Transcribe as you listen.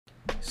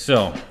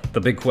So,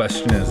 the big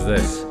question is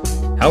this.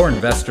 How are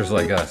investors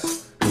like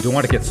us, who don't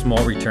want to get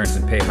small returns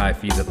and pay high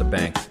fees at the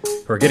banks,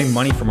 who are getting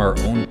money from our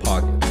own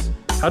pockets,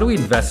 how do we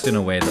invest in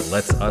a way that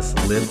lets us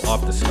live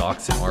off the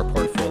stocks in our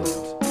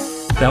portfolios?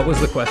 That was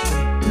the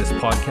question. This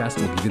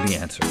podcast will give you the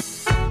answer.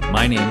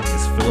 My name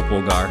is Philip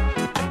Wogar,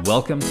 and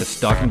welcome to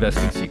Stock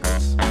Investing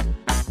Secrets.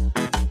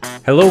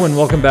 Hello and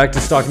welcome back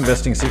to Stock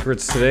Investing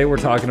Secrets. Today we're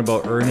talking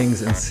about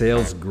earnings and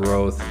sales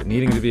growth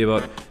needing to be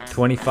about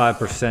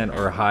 25%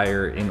 or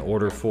higher in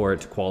order for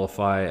it to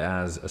qualify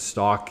as a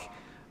stock,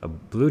 a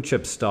blue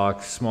chip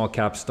stock, small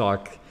cap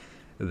stock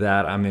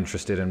that I'm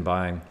interested in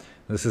buying.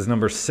 This is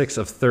number 6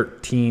 of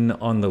 13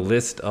 on the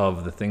list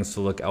of the things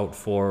to look out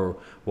for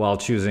while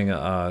choosing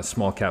a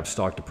small cap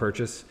stock to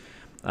purchase.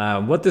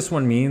 What this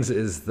one means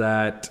is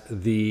that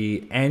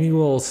the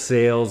annual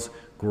sales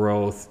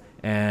growth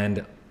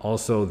and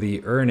also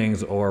the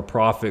earnings or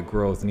profit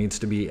growth needs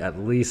to be at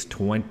least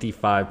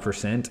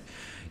 25%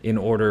 in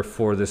order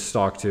for this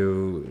stock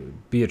to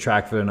be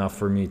attractive enough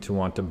for me to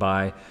want to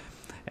buy.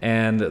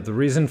 And the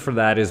reason for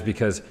that is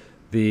because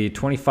the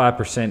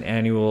 25%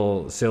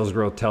 annual sales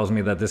growth tells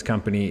me that this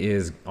company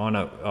is on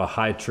a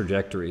high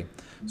trajectory.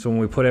 So when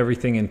we put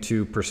everything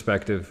into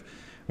perspective,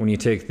 when you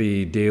take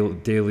the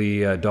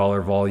daily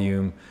dollar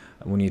volume,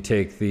 when you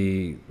take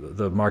the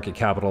market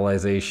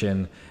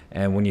capitalization,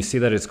 and when you see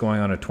that it's going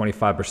on a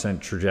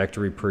 25%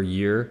 trajectory per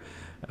year,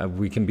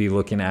 we can be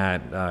looking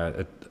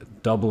at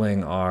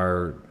doubling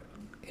our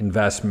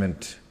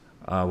investment,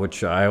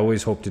 which I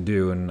always hope to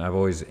do, and I've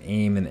always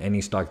aim in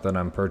any stock that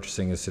I'm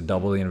purchasing is to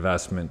double the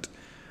investment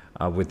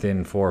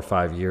within 4 or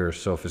 5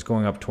 years. So if it's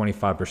going up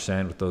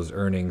 25% with those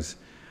earnings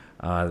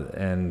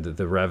and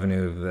the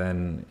revenue,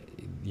 then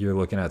you're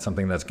looking at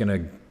something that's going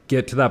to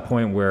get to that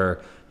point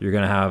where you're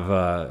going to have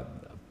a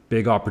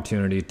big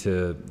opportunity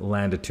to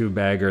land a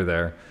two-bagger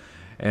there.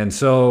 And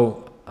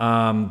so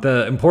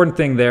the important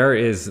thing there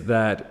is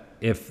that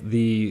if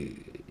the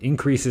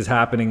increase is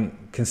happening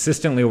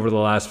consistently over the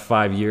last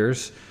 5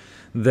 years,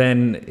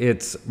 then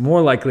it's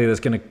more likely that it's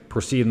going to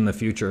proceed in the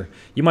future.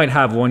 You might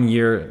have 1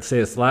 year, say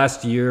it's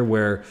last year,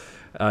 where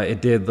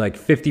it did like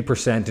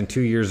 50%, and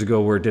 2 years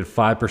ago where it did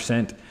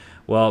 5%.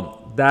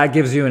 Well, that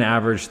gives you an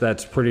average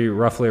that's pretty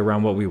roughly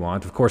around what we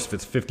want. Of course, if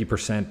it's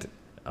 50%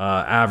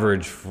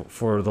 average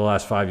for the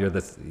last 5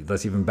 years,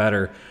 that's even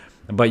better.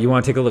 But you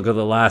want to take a look at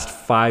the last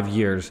 5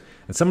 years.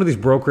 And some of these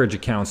brokerage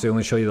accounts, they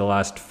only show you the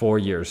last 4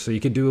 years. So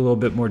you could do a little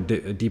bit more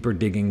deeper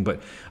digging,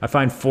 but I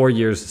find 4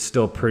 years is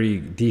still pretty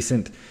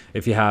decent.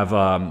 If you have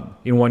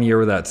in 1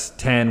 year that's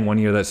 10, 1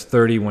 year that's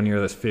 30, 1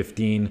 year that's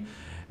 15,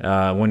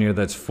 1 year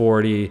that's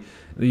 40,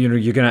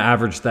 you're going to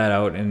average that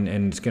out, and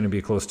it's going to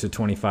be close to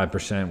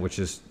 25%, which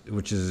is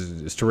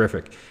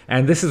terrific.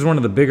 And this is one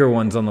of the bigger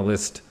ones on the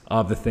list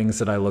of the things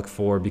that I look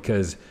for,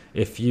 because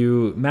if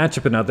you match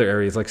up in other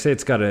areas, like say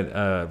it's got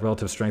a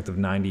relative strength of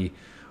 90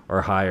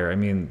 or higher, I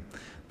mean,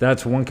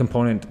 that's one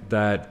component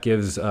that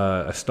gives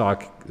a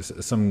stock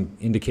some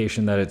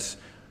indication that it's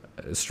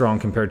strong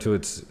compared to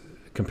its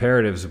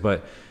comparatives.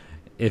 But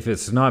if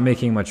it's not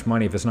making much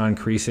money, if it's not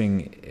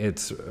increasing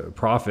its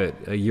profit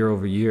year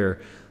over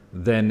year,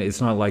 then it's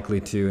not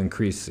likely to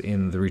increase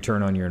in the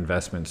return on your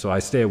investment. So I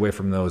stay away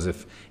from those.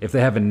 If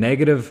they have a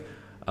negative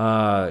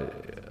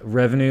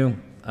revenue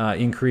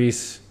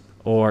increase,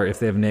 or if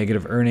they have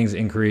negative earnings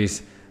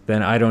increase,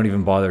 then I don't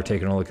even bother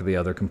taking a look at the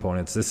other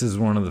components. This is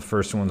one of the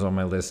first ones on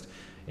my list,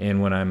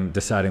 and when I'm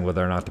deciding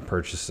whether or not to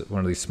purchase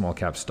one of these small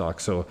cap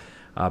stocks. So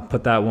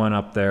put that one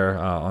up there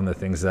on the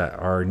things that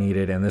are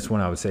needed. And this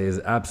one I would say is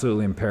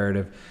absolutely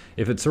imperative.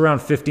 If it's around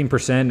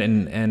 15%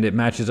 and it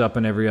matches up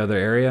in every other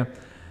area,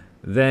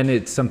 then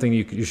it's something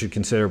you should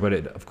consider. But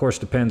it, of course,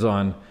 depends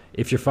on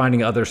if you're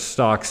finding other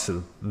stocks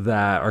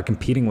that are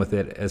competing with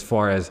it, as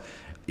far as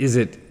is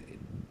it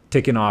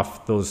ticking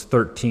off those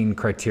 13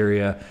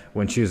 criteria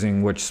when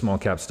choosing which small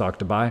cap stock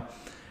to buy.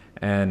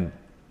 And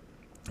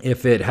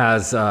if it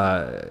has,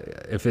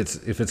 if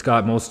it's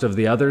got most of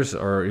the others,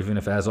 or even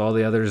if it has all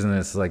the others, and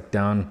it's like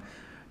down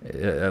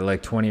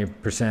like 20%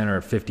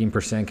 or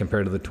 15%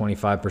 compared to the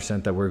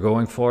 25% that we're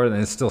going for, then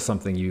it's still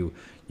something you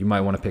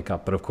might want to pick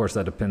up. But of course,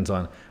 that depends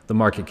on the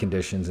market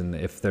conditions, and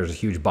if there's a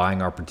huge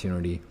buying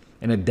opportunity.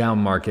 In a down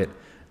market,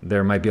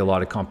 there might be a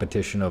lot of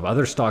competition of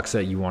other stocks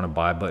that you want to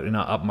buy, but in an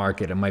up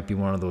market, it might be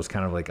one of those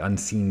kind of like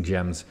unseen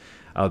gems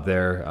out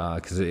there,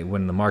 because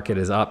when the market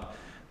is up,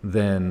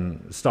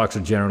 then stocks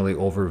are generally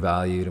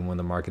overvalued, and when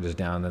the market is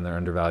down, then they're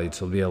undervalued.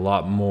 So there'll be a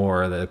lot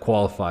more that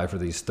qualify for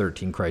these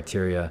 13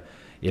 criteria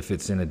if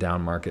it's in a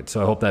down market.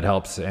 So I hope that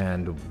helps,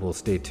 and we'll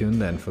stay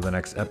tuned then for the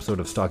next episode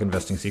of Stock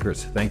Investing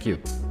Secrets. Thank you.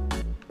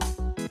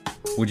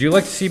 Would you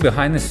like to see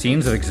behind the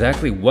scenes of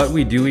exactly what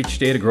we do each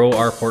day to grow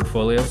our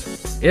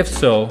portfolios? If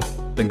so,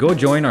 then go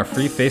join our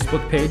free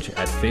Facebook page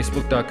at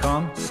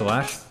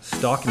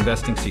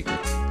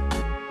facebook.com/stockinvestingsecrets.